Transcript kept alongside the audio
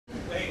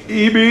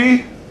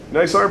EB,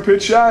 nice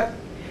armpit shot.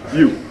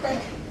 You.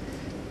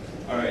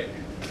 All right,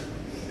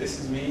 this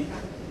is me.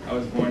 I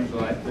was born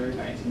July 3rd,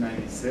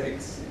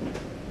 1996.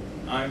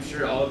 I'm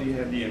sure all of you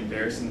have the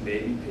embarrassing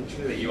baby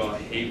picture that you all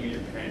hate when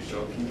your parents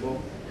show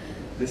people.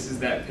 This is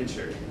that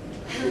picture.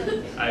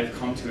 I've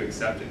come to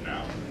accept it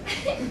now.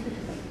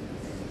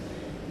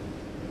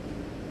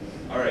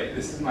 All right,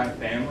 this is my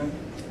family,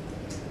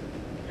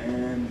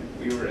 and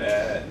we were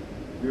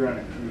on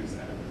a cruise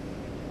then.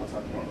 I'll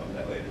talk more about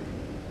that later.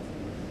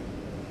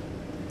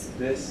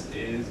 This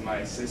is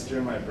my sister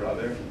and my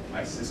brother.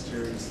 My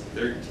sister's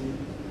 13.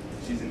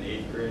 She's in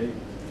 8th grade.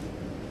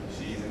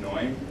 She's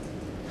annoying,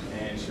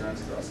 and she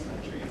runs cross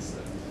country and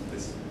stuff.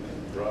 This is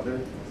my brother.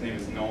 His name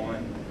is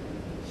Nolan.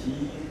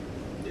 He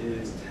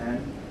is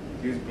 10.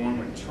 He was born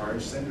with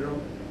CHARGE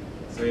syndrome,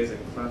 so he has a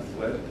cleft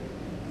lip,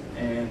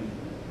 and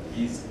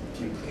he's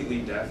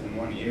completely deaf in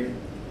one ear,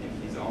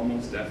 and he's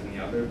almost deaf in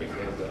the other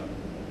because of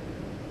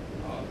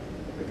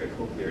like a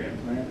cochlear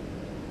implant.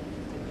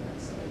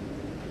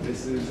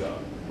 This is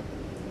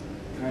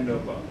kind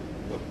of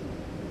what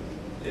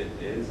it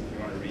is, if you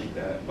want to read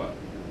that, but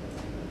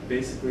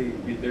basically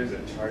there's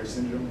a CHARGE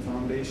syndrome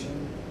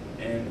foundation,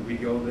 and we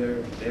go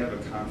there. They have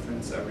a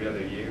conference every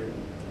other year,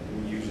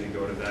 and we usually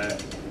go to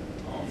that.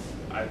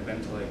 I've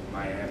been to like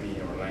Miami,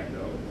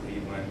 Orlando,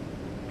 Cleveland,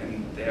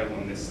 and they have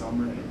one this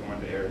summer, and we're going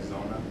to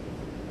Arizona.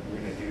 We're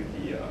going to do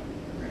the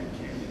Grand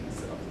Canyon and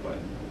stuff, but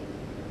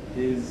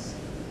his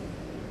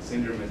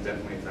syndrome has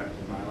definitely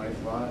affected my life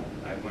a lot.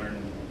 I've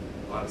learned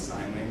a lot of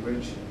sign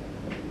language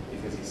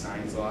because he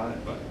signs a lot,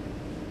 but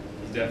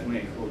he's definitely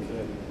a cool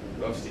kid.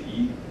 He loves to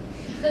eat.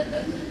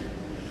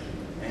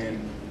 And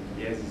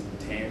he has these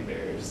tan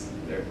bears.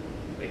 They're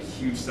like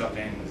huge stuffed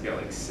animals. He's got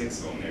like 6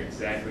 of them. They're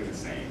exactly the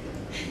same.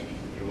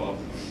 He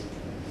loves them.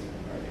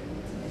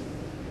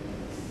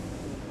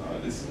 All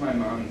right. This is my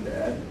mom and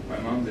dad. My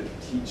mom's a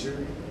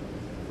teacher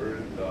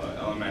for the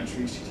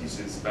elementary. She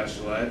teaches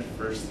special ed,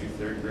 1st through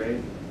 3rd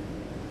grade.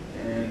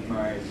 And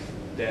my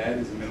dad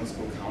is a middle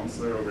school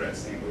counselor over at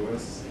St.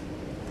 Louis.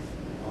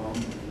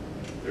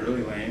 They're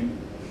really lame.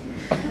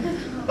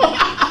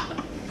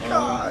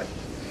 God.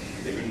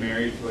 They've been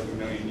married for like a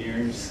million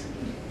years.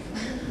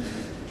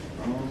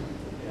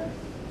 Yeah.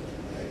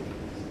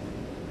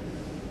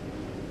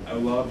 I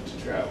love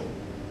to travel.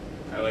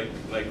 I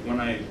like when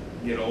I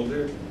get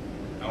older,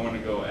 I want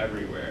to go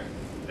everywhere.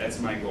 That's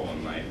my goal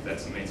in life.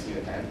 That's what makes me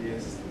the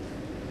happiest.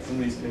 Some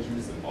of these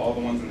pictures, all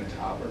the ones on the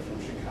top are from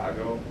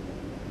Chicago.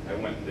 I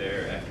went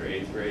there after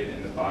 8th grade,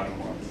 and the bottom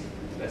ones,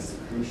 that's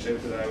the cruise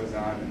ship that I was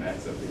on, and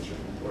that's a picture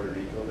from Puerto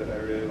Rico that I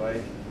really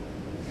like.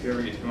 If you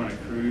ever get to go on a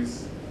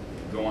cruise,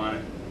 go on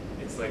it.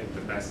 It's like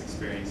the best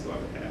experience you'll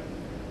ever have.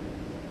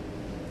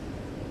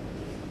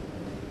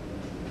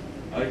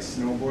 I like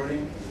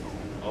snowboarding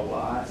a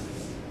lot,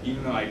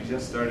 even though I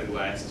just started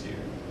last year.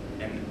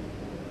 And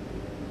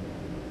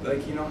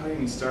like, you know how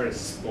when you start a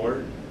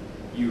sport,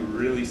 you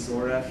really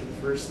sore after the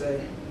first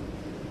day?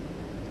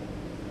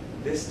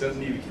 This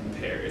doesn't even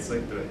compare. It's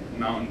like the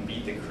mountain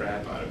beat the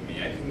crap out of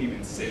me. I couldn't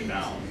even sit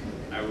down.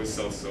 I was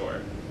so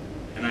sore.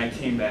 And I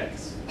came back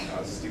because I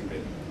was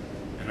stupid.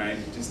 And I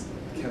just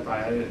kept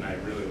at it, and I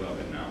really love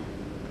it now.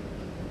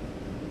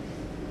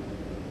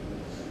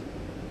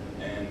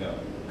 And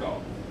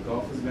golf.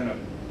 Golf has been a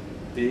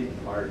big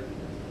part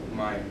of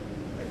my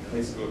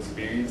high school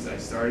experience. I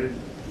started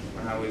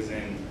when I was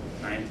in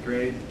 9th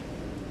grade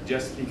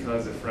just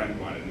because a friend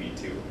wanted me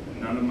to.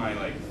 None of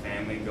my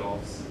family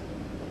golfs.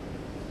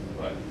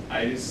 But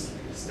I just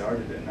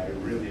started it, and I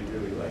really,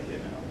 really like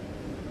it now.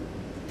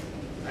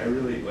 I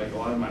really, a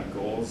lot of my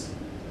goals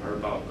are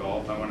about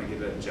golf. I want to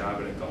get a job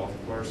at a golf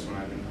course when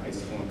I'm in high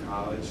school and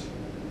college,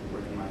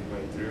 working my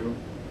way through.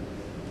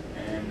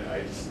 And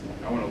I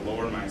want to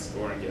lower my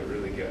score and get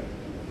really good.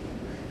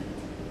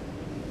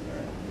 All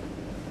right.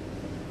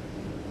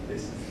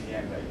 This is the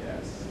end, I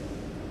guess.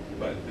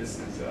 But this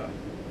is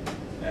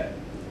at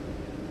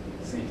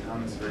St.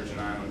 Thomas Virgin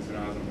Islands when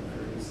I was on the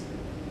cruise.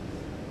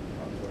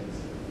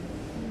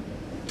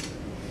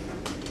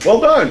 Well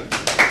done.